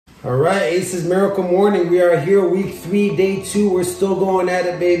All right, Acez Miracle Morning. We are here, week 3, day 2. We're still going at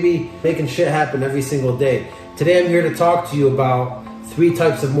it, baby. Making shit happen every single day. Today I'm here to talk to you about 3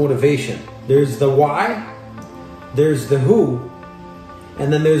 types of motivation. There's the why, there's the who,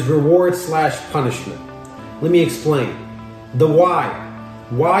 and then there's reward/punishment. Let me explain. The why.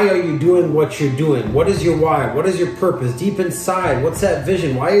 Why are you doing what you're doing? What is your why? What is your purpose? Deep inside, what's that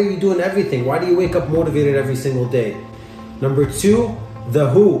vision? Why are you doing everything? Why do you wake up motivated every single day? Number 2, the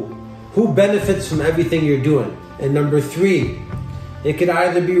who. Who benefits from everything you're doing? And number 3, it could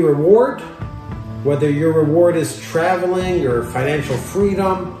either be reward, whether your reward is traveling or financial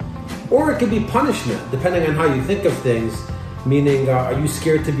freedom, or it could be punishment, depending on how you think of things. Meaning, are you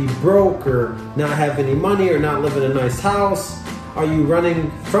scared to be broke or not have any money or not live in a nice house? Are you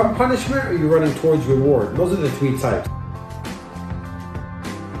running from punishment or are you running towards reward? Those are the 3 types.